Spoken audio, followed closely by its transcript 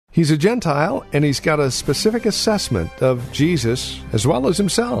He's a Gentile, and he's got a specific assessment of Jesus as well as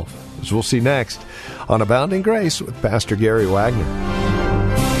himself, as we'll see next on Abounding Grace with Pastor Gary Wagner.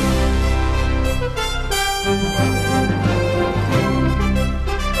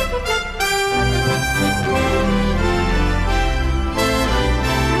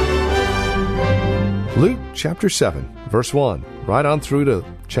 Luke chapter 7, verse 1, right on through to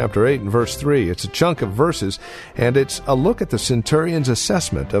chapter 8 and verse 3. It's a chunk of verses, and it's a look at the centurion's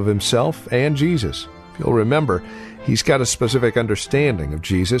assessment of himself and Jesus. If you'll remember, he's got a specific understanding of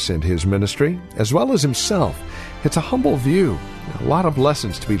Jesus and his ministry, as well as himself. It's a humble view. A lot of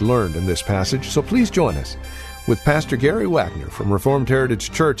lessons to be learned in this passage, so please join us with Pastor Gary Wagner from Reformed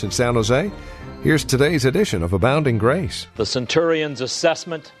Heritage Church in San Jose. Here's today's edition of Abounding Grace. The centurion's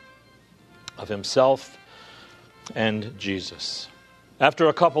assessment of himself and Jesus. After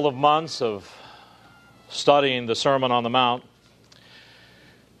a couple of months of studying the Sermon on the Mount,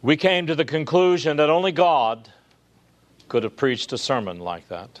 we came to the conclusion that only God could have preached a sermon like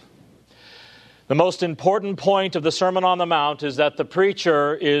that. The most important point of the Sermon on the Mount is that the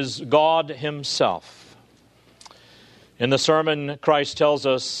preacher is God himself. In the sermon, Christ tells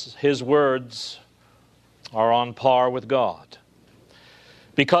us his words are on par with God,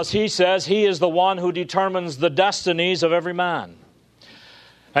 because he says he is the one who determines the destinies of every man.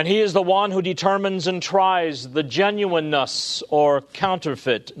 And he is the one who determines and tries the genuineness or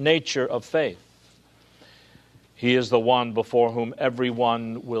counterfeit nature of faith. He is the one before whom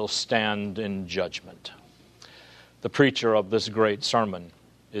everyone will stand in judgment. The preacher of this great sermon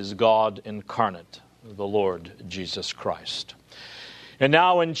is God incarnate, the Lord Jesus Christ. And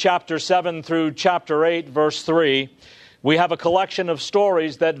now in chapter 7 through chapter 8, verse 3, we have a collection of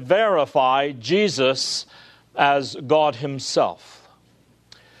stories that verify Jesus as God himself.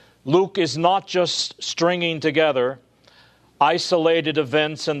 Luke is not just stringing together isolated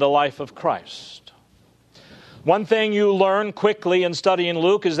events in the life of Christ. One thing you learn quickly in studying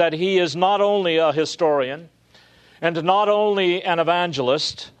Luke is that he is not only a historian and not only an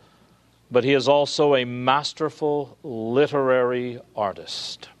evangelist, but he is also a masterful literary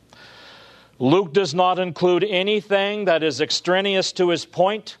artist. Luke does not include anything that is extraneous to his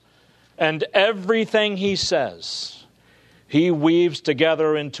point, and everything he says, he weaves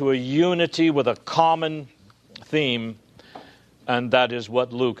together into a unity with a common theme, and that is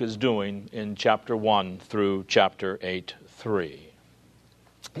what Luke is doing in chapter 1 through chapter 8:3.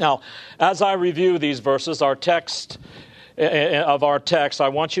 Now, as I review these verses, our text, I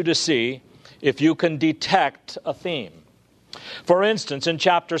want you to see if you can detect a theme. For instance, in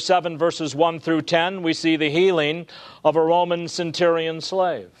chapter 7, verses 1 through 10, we see the healing of a Roman centurion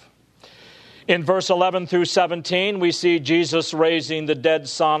slave. In verse 11 through 17, we see Jesus raising the dead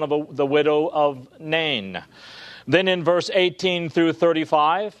son of the widow of Nain. Then in verse 18 through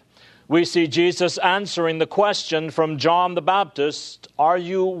 35, we see Jesus answering the question from John the Baptist, "Are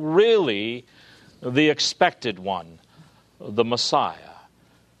you really the expected one, the Messiah?"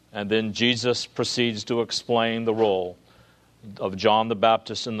 And then Jesus proceeds to explain the role of John the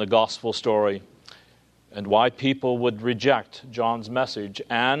Baptist in the gospel story and why people would reject John's message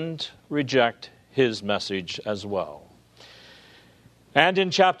and reject his message as well. And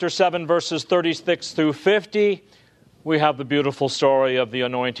in chapter 7, verses 36 through 50, we have the beautiful story of the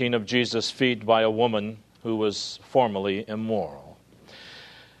anointing of Jesus' feet by a woman who was formerly immoral.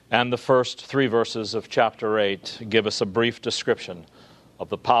 And the first 3 verses of chapter 8 give us a brief description of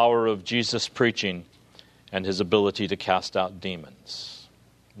the power of Jesus' preaching and his ability to cast out demons.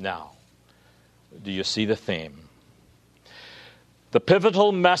 Now, do you see the theme? The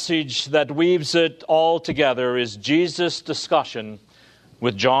pivotal message that weaves it all together is Jesus' discussion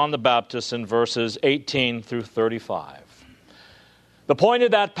with John the Baptist in verses 18 through 35. The point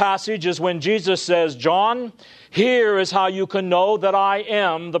of that passage is when Jesus says, "John, here is how you can know that I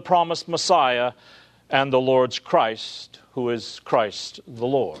am the promised Messiah and the Lord's Christ, who is Christ the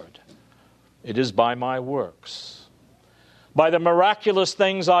Lord. It is by my works, by the miraculous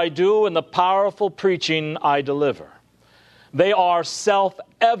things I do and the powerful preaching I deliver. They are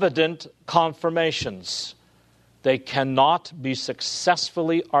self-evident confirmations. They cannot be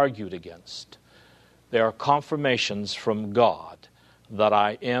successfully argued against. They are confirmations from God that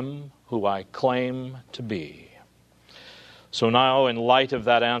I am who I claim to be." So now, in light of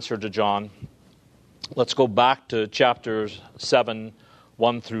that answer to John, let's go back to chapters 7,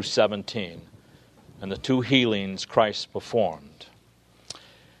 1 through 17. And the 2 healings Christ performed.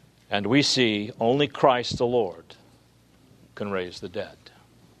 And we see only Christ the Lord can raise the dead.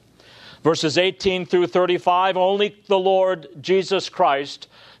 Verses 18 through 35, only the Lord Jesus Christ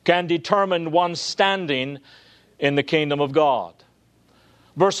can determine one's standing in the kingdom of God.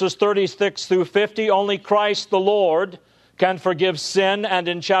 verses 36 through 50, only Christ the Lord can forgive sin. And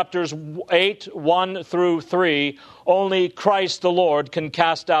in chapters 8, 1 through 3, only Christ the Lord can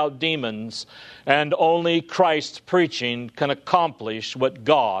cast out demons. And only Christ's preaching can accomplish what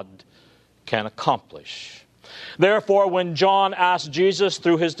God can accomplish. Therefore, when John asked Jesus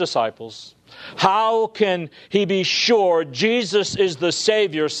through his disciples, how can he be sure Jesus is the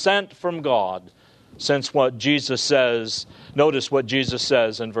Savior sent from God? Since what Jesus says, notice what Jesus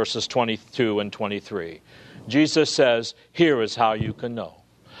says in verses 22 and 23. Jesus says, here is how you can know.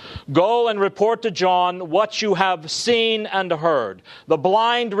 Go and report to John what you have seen and heard. The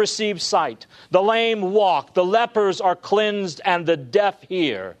blind receive sight, the lame walk, the lepers are cleansed, and the deaf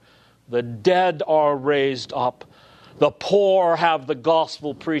hear. The dead are raised up, the poor have the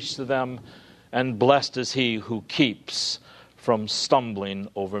gospel preached to them, and blessed is he who keeps from stumbling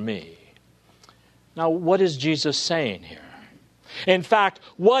over me. Now, what is Jesus saying here? In fact,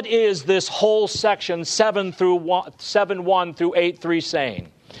 what is this whole section 7:1 through 8:3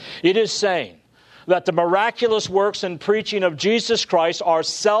 saying? It is saying that the miraculous works and preaching of Jesus Christ are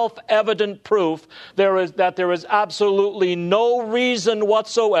self-evident proof that there is absolutely no reason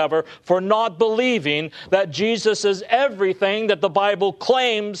whatsoever for not believing that Jesus is everything that the Bible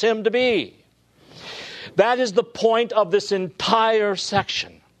claims him to be. That is the point of this entire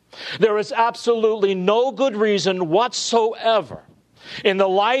section. There is absolutely no good reason whatsoever, in the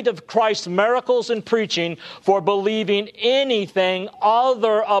light of Christ's miracles and preaching, for believing anything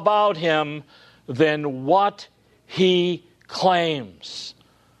other about him than what he claims.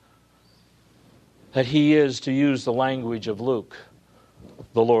 That he is, to use the language of Luke,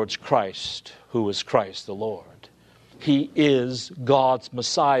 the Lord's Christ, who is Christ the Lord. He is God's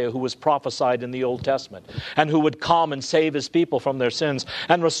Messiah who was prophesied in the Old Testament and who would come and save his people from their sins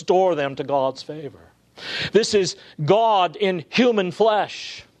and restore them to God's favor. This is God in human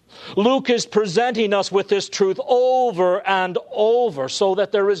flesh. Luke is presenting us with this truth over and over so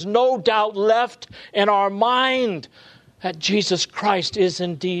that there is no doubt left in our mind that Jesus Christ is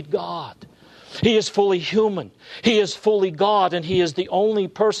indeed God. He is fully human. He is fully God, and he is the only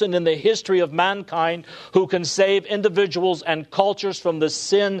person in the history of mankind who can save individuals and cultures from the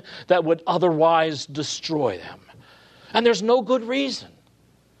sin that would otherwise destroy them. And there's no good reason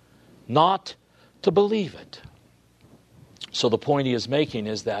not to believe it. So the point he is making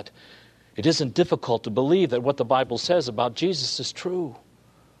is that it isn't difficult to believe that what the Bible says about Jesus is true.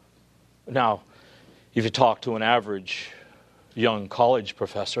 Now, if you talk to an average young college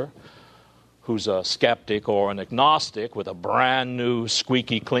professor who's a skeptic or an agnostic with a brand new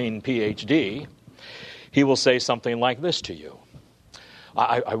squeaky clean PhD, he will say something like this to you.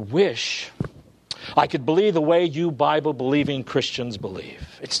 I wish I could believe the way you Bible-believing Christians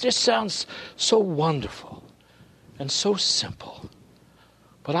believe. It just sounds so wonderful and so simple.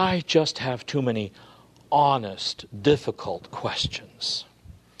 But I just have too many honest, difficult questions.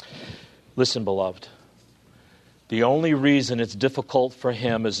 Listen, beloved. The only reason it's difficult for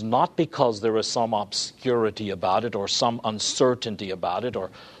him is not because there is some obscurity about it or some uncertainty about it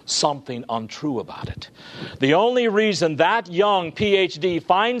or something untrue about it. The only reason that young PhD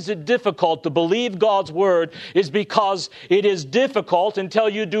finds it difficult to believe God's Word is because it is difficult until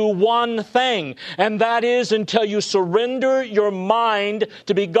you do one thing, and that is until you surrender your mind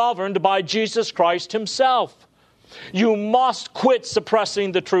to be governed by Jesus Christ himself. You must quit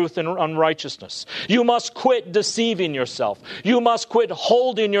suppressing the truth in unrighteousness. You must quit deceiving yourself. You must quit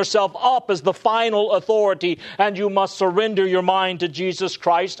holding yourself up as the final authority, and you must surrender your mind to Jesus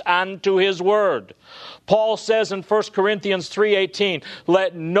Christ and to his word. Paul says in 1 Corinthians 3:18,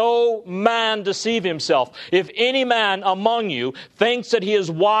 let no man deceive himself. If any man among you thinks that he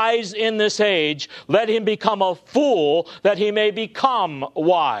is wise in this age, let him become a fool that he may become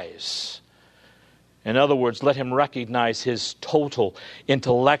wise. In other words, let him recognize his total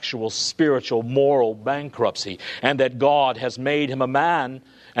intellectual, spiritual, moral bankruptcy, and that God has made him a man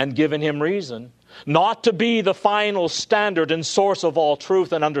and given him reason, not to be the final standard and source of all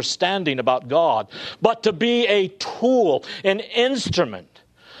truth and understanding about God, but to be a tool, an instrument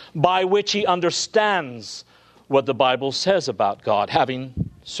by which he understands what the Bible says about God,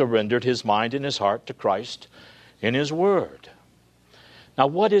 having surrendered his mind and his heart to Christ in his word. Now,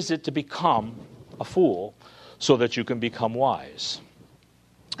 what is it to become a fool so that you can become wise?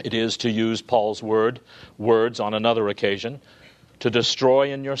 It is, to use Paul's words on another occasion, to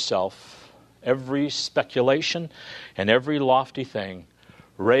destroy in yourself every speculation and every lofty thing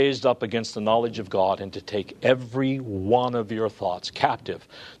raised up against the knowledge of God, and to take every one of your thoughts captive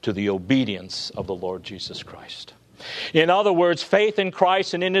to the obedience of the Lord Jesus Christ. In other words, faith in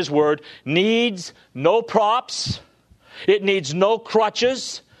Christ and in his word needs no props, It needs no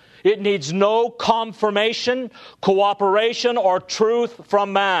crutches. It needs no confirmation, cooperation, or truth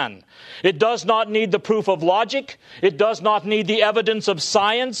from man. It does not need the proof of logic. It does not need the evidence of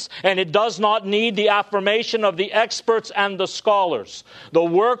science. And it does not need the affirmation of the experts and the scholars. The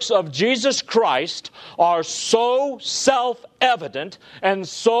works of Jesus Christ are so self-evident and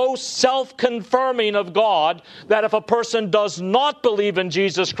so self-confirming of God that if a person does not believe in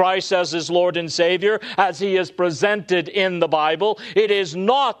Jesus Christ as his Lord and Savior, as he is presented in the Bible, it is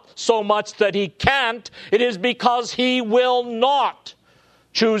not so much that he can't, it is because he will not,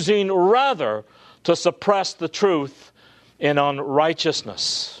 choosing rather to suppress the truth in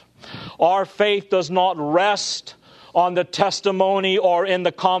unrighteousness. Our faith does not rest on the testimony or in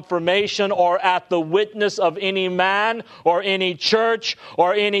the confirmation or at the witness of any man or any church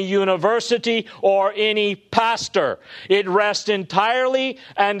or any university or any pastor. It rests entirely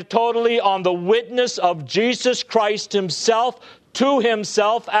and totally on the witness of Jesus Christ himself to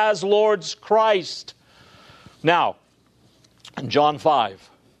himself as Lord's Christ. Now, in John 5,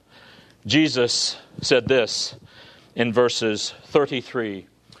 Jesus said this in verses 33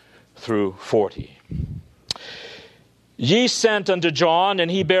 through 40. Ye sent unto John, and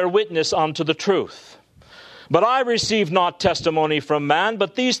he bare witness unto the truth. But I received not testimony from man,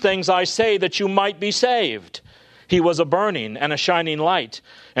 but these things I say that you might be saved. He was a burning and a shining light,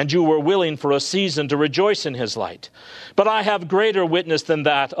 and you were willing for a season to rejoice in his light. But I have greater witness than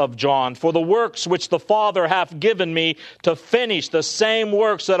that of John, for the works which the Father hath given me to finish, the same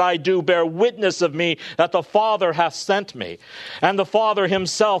works that I do bear witness of me, that the Father hath sent me. And the Father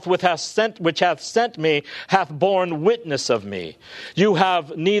himself which hath sent me hath borne witness of me. You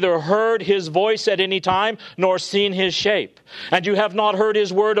have neither heard his voice at any time, nor seen his shape. And you have not heard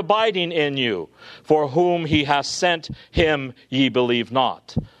his word abiding in you. For whom he hath sent, him ye believe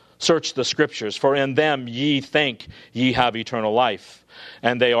not. Search the Scriptures, for in them ye think ye have eternal life,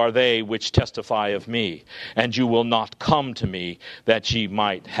 and they are they which testify of me. And you will not come to me that ye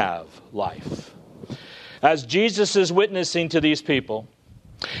might have life. As Jesus is witnessing to these people,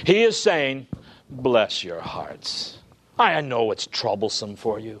 he is saying, bless your hearts. I know it's troublesome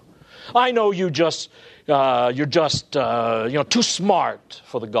for you. I know you're just too smart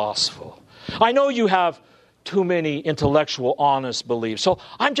for the gospel. I know you have too many intellectual, honest beliefs. So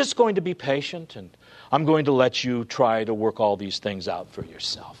I'm just going to be patient, and I'm going to let you try to work all these things out for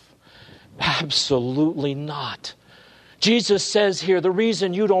yourself. Absolutely not. Jesus says here, the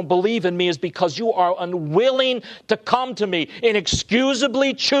reason you don't believe in me is because you are unwilling to come to me,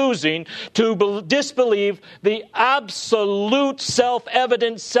 inexcusably choosing to disbelieve the absolute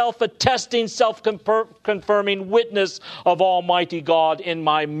self-evident, self-attesting, self-confirming witness of Almighty God in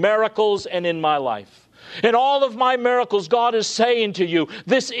my miracles and in my life. In all of my miracles, God is saying to you,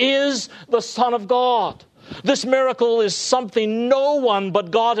 this is the Son of God. This miracle is something no one but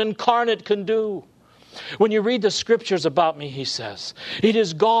God incarnate can do. When you read the Scriptures about me, he says, it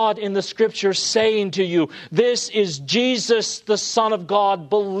is God in the Scriptures saying to you, this is Jesus, the Son of God.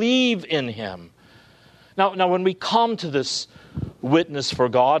 Believe in him. Now, when we come to this witness for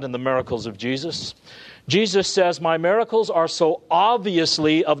God and the miracles of Jesus, Jesus says, my miracles are so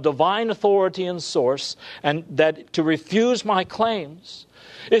obviously of divine authority and source, and that to refuse my claims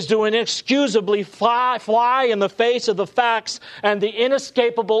is to inexcusably fly in the face of the facts and the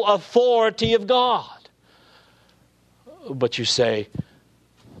inescapable authority of God. But you say,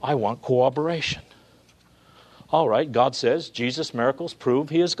 I want cooperation. All right, God says Jesus' miracles prove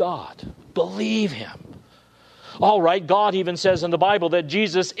he is God. Believe him. All right, God even says in the Bible that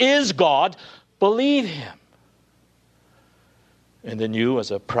Jesus is God. Believe him. And then you, as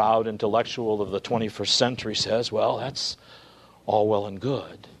a proud intellectual of the 21st century, says, well, that's all well and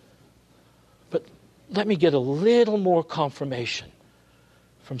good. But let me get a little more confirmation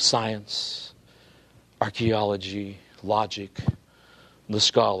from science, archaeology, logic, the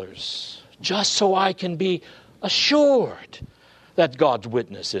scholars, just so I can be assured that God's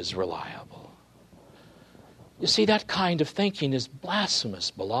witness is reliable. You see, that kind of thinking is blasphemous,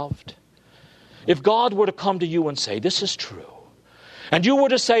 beloved. If God were to come to you and say, this is true, and you were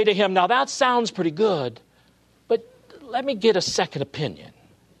to say to him, now that sounds pretty good, but let me get a second opinion.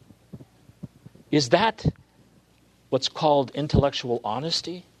 Is that what's called intellectual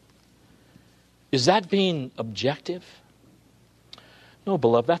honesty? Is that being objective? No,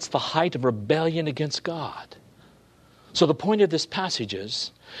 beloved, that's the height of rebellion against God. So the point of this passage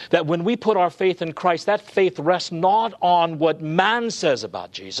is that when we put our faith in Christ, that faith rests not on what man says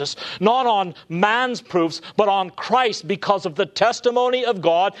about Jesus, not on man's proofs, but on Christ because of the testimony of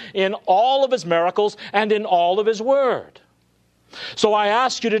God in all of his miracles and in all of his word. So I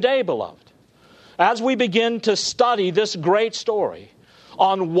ask you today, beloved, as we begin to study this great story,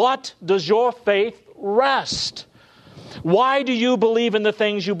 on what does your faith rest? Why do you believe in the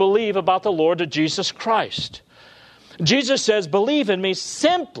things you believe about the Lord Jesus Christ? Jesus says, believe in me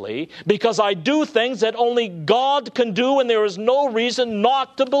simply because I do things that only God can do, and there is no reason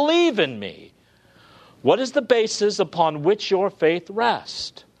not to believe in me. What is the basis upon which your faith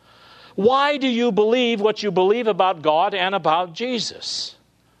rests? Why do you believe what you believe about God and about Jesus?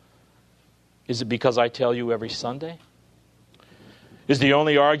 Is it because I tell you every Sunday? Is the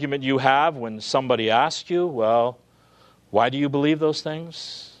only argument you have when somebody asks you, well, why do you believe those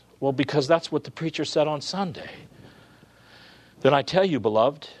things? Well, because that's what the preacher said on Sunday. Then I tell you,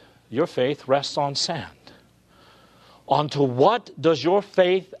 beloved, your faith rests on sand. Onto what does your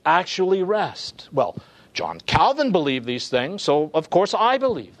faith actually rest? Well, John Calvin believed these things, so of course I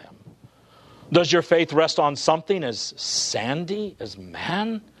believe them. Does your faith rest on something as sandy as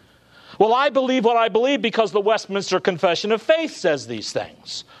man? Well, I believe what I believe because the Westminster Confession of Faith says these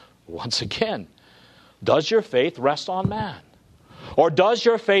things. Once again, does your faith rest on man? Or does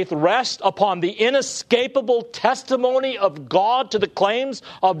your faith rest upon the inescapable testimony of God to the claims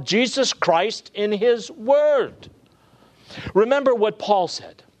of Jesus Christ in His Word? Remember what Paul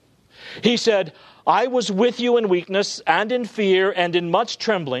said. He said, I was with you in weakness and in fear and in much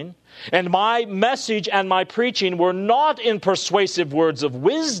trembling, and my message and my preaching were not in persuasive words of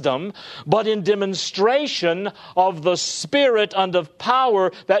wisdom, but in demonstration of the Spirit and of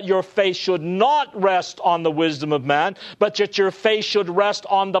power, that your faith should not rest on the wisdom of man, but that your faith should rest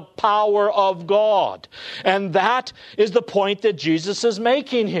on the power of God. And that is the point that Jesus is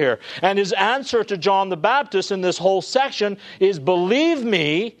making here. And his answer to John the Baptist in this whole section is, believe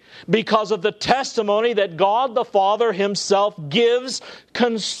me, because of the testimony that God the Father Himself gives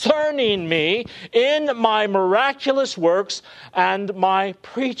concerning me in my miraculous works and my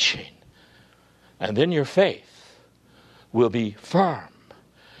preaching. And then your faith will be firm,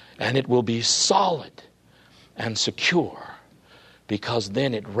 and it will be solid and secure, because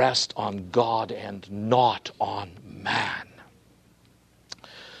then it rests on God and not on man.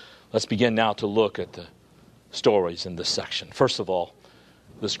 Let's begin now to look at the stories in this section. First of all,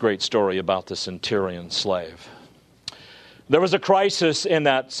 this great story about the centurion slave. There was a crisis in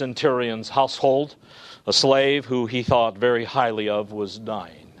that centurion's household. A slave who he thought very highly of was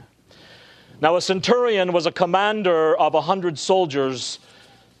dying. Now, a centurion was a commander of 100 soldiers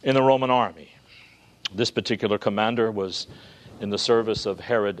in the Roman army. This particular commander was in the service of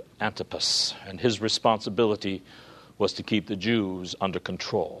Herod Antipas, and his responsibility was to keep the Jews under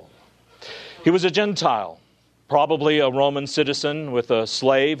control. He was a Gentile, probably a Roman citizen with a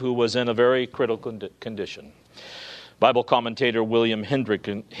slave who was in a very critical condition. Bible commentator William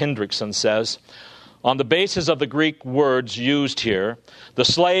Hendrickson says, on the basis of the Greek words used here, the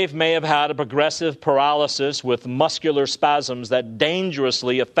slave may have had a progressive paralysis with muscular spasms that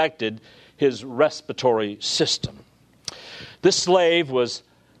dangerously affected his respiratory system. This slave was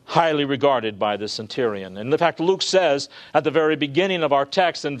highly regarded by the centurion. And in fact, Luke says at the very beginning of our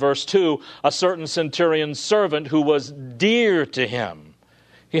text in verse 2, a certain centurion's servant who was dear to him.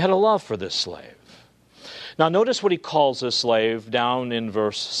 He had a love for this slave. Now notice what he calls this slave down in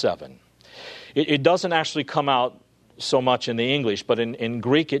verse 7. It doesn't actually come out so much in the English, but in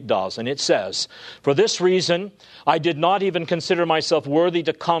Greek it does. And it says, for this reason, I did not even consider myself worthy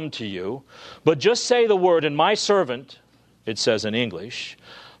to come to you, but just say the word, and my servant, it says in English,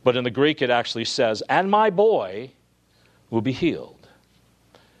 but in the Greek it actually says, and my boy will be healed.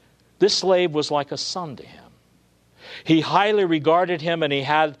 This slave was like a son to him. He highly regarded him, and he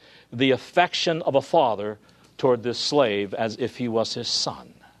had the affection of a father toward this slave as if he was his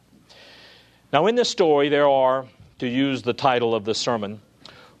son. Now in this story there are, to use the title of the sermon,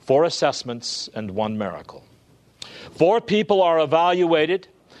 4 assessments and 1 miracle. 4 people are evaluated,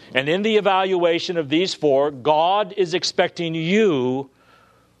 and in the evaluation of these 4, God is expecting you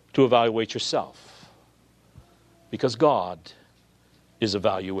to evaluate yourself, because God is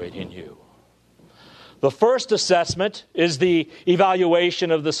evaluating you. The first assessment is the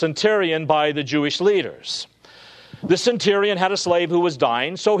evaluation of the centurion by the Jewish leaders. The centurion had a slave who was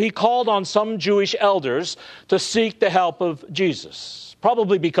dying, so he called on some Jewish elders to seek the help of Jesus.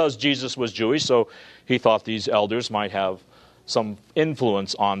 Probably because Jesus was Jewish, so he thought these elders might have some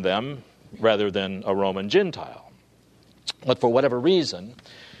influence on them rather than a Roman Gentile. But for whatever reason,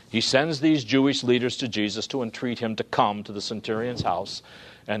 he sends these Jewish leaders to Jesus to entreat him to come to the centurion's house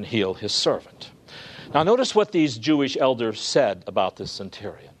and heal his servant. Now notice what these Jewish elders said about this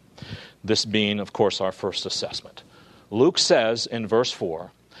centurion. This being, of course, our first assessment. Luke says in verse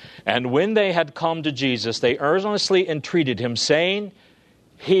 4, and when they had come to Jesus, they earnestly entreated him, saying,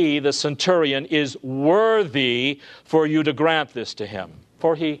 he, the centurion, is worthy for you to grant this to him.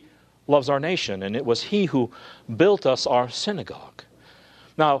 For he loves our nation, and it was he who built us our synagogue.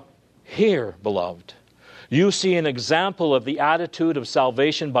 Now, here, beloved, you see an example of the attitude of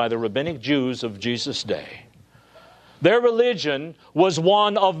salvation by the rabbinic Jews of Jesus' day. Their religion was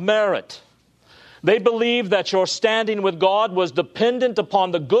one of merit. They believed that your standing with God was dependent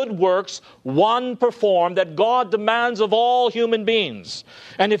upon the good works one performed that God demands of all human beings.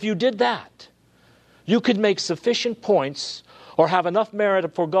 And if you did that, you could make sufficient points or have enough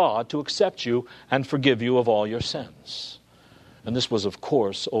merit for God to accept you and forgive you of all your sins. And this was, of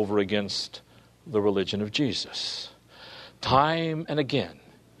course, over against the religion of Jesus. Time and again,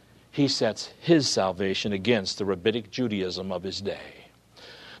 he sets his salvation against the rabbinic Judaism of his day.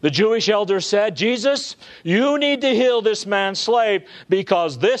 The Jewish elders said, Jesus, you need to heal this man's slave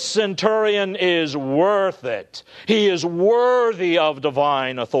because this centurion is worth it. He is worthy of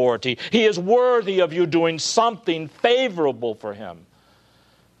divine authority. He is worthy of you doing something favorable for him.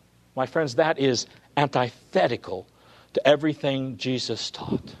 My friends, that is antithetical to everything Jesus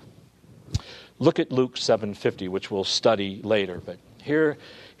taught. Look at Luke 7:50, which we'll study later. But here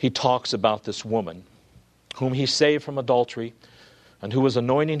he talks about this woman whom he saved from adultery and who was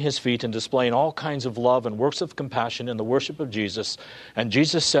anointing his feet and displaying all kinds of love and works of compassion in the worship of Jesus. And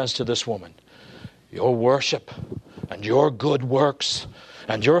Jesus says to this woman, your worship and your good works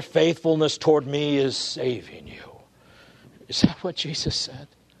and your faithfulness toward me is saving you. Is that what Jesus said?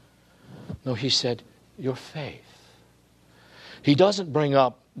 No, he said, your faith. He doesn't bring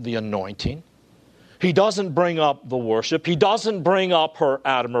up the anointing. He doesn't bring up the worship. He doesn't bring up her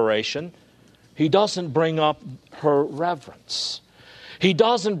admiration. He doesn't bring up her reverence. He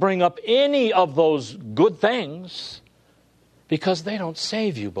doesn't bring up any of those good things because they don't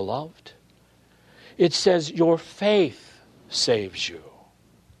save you, beloved. It says your faith saves you.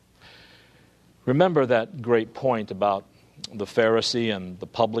 Remember that great point about the Pharisee and the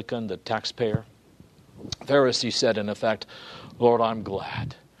publican, the taxpayer? The Pharisee said, in effect, Lord, I'm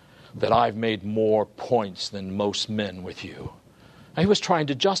glad that I've made more points than most men with you. And he was trying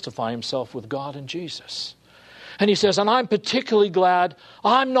to justify himself with God and Jesus. And he says, and I'm particularly glad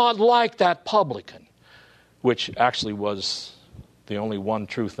I'm not like that publican, which actually was the only one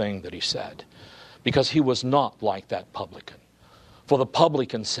true thing that he said, because he was not like that publican. For the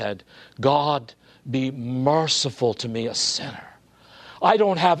publican said, God, be merciful to me, a sinner. I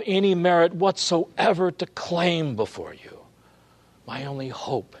don't have any merit whatsoever to claim before you. My only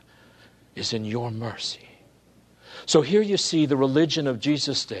hope is in your mercy. So here you see the religion of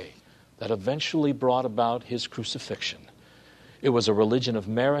Jesus' day that eventually brought about his crucifixion. It was a religion of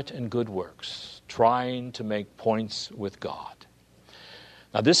merit and good works, trying to make points with God.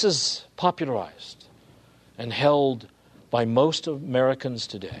 Now this is popularized and held by most Americans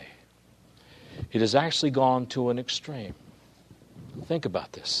today. It has actually gone to an extreme. Think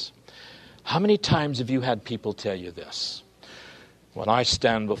about this. How many times have you had people tell you this? When I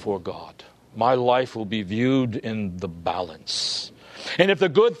stand before God, my life will be viewed in the balance. And if the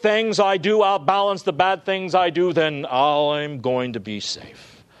good things I do outbalance the bad things I do, then I'm going to be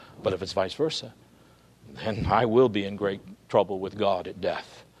safe. But if it's vice versa, then I will be in great trouble with God at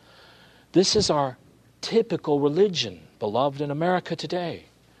death. This is our typical religion, beloved, in America today.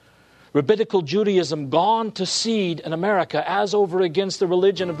 Rabbinical Judaism gone to seed in America as over against the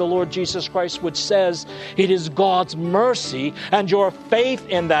religion of the Lord Jesus Christ, which says it is God's mercy and your faith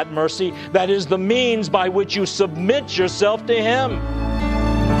in that mercy that is the means by which you submit yourself to Him.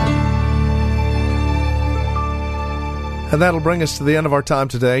 And that'll bring us to the end of our time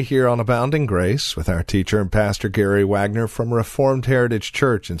today here on Abounding Grace with our teacher and pastor Gary Wagner from Reformed Heritage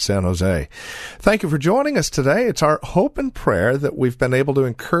Church in San Jose. Thank you for joining us today. It's our hope and prayer that we've been able to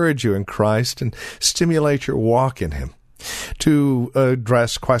encourage you in Christ and stimulate your walk in Him. To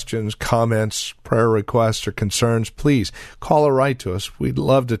address questions, comments, prayer requests, or concerns, please call or write to us. We'd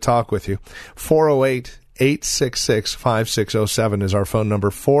love to talk with you. 408-866-5607 is our phone number,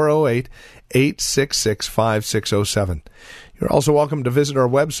 408-866-5607. You're also welcome to visit our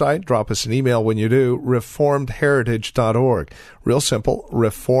website. Drop us an email when you do, reformedheritage.org. Real simple,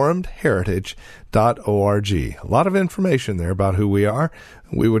 reformedheritage.org. A lot of information there about who we are.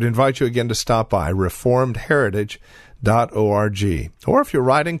 We would invite you again to stop by, reformedheritage.org. Or if you're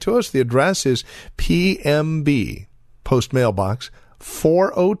writing to us, the address is PMB, Post Mailbox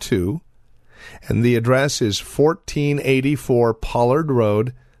 402, and the address is 1484 Pollard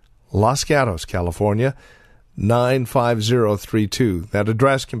Road, Los Gatos, California, 95032. That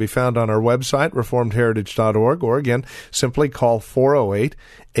address can be found on our website, reformedheritage.org, or again, simply call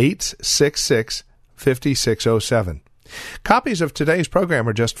 408-866-5607. Copies of today's program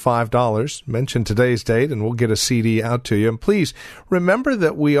are just $5. Mention today's date and we'll get a CD out to you. And please remember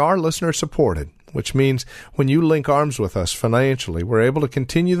that we are listener-supported, which means when you link arms with us financially, we're able to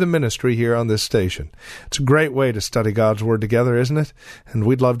continue the ministry here on this station. It's a great way to study God's Word together, isn't it? And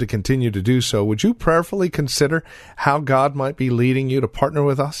we'd love to continue to do so. Would you prayerfully consider how God might be leading you to partner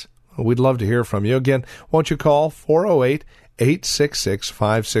with us? We'd love to hear from you. Again, won't you call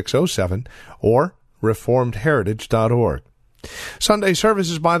 408-866-5607 or reformedheritage.org. Sunday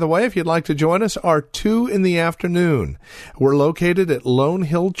services, by the way, if you'd like to join us, are 2 in the afternoon. We're located at Lone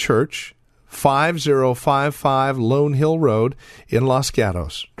Hill Church, 5055 Lone Hill Road in Los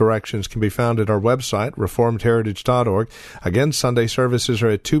Gatos. Directions can be found at our website, reformedheritage.org. Again, Sunday services are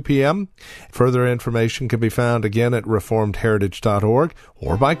at 2 p.m. Further information can be found again at reformedheritage.org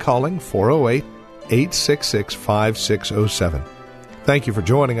or by calling 408-866-5607. Thank you for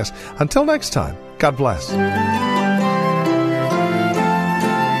joining us. Until next time, God bless.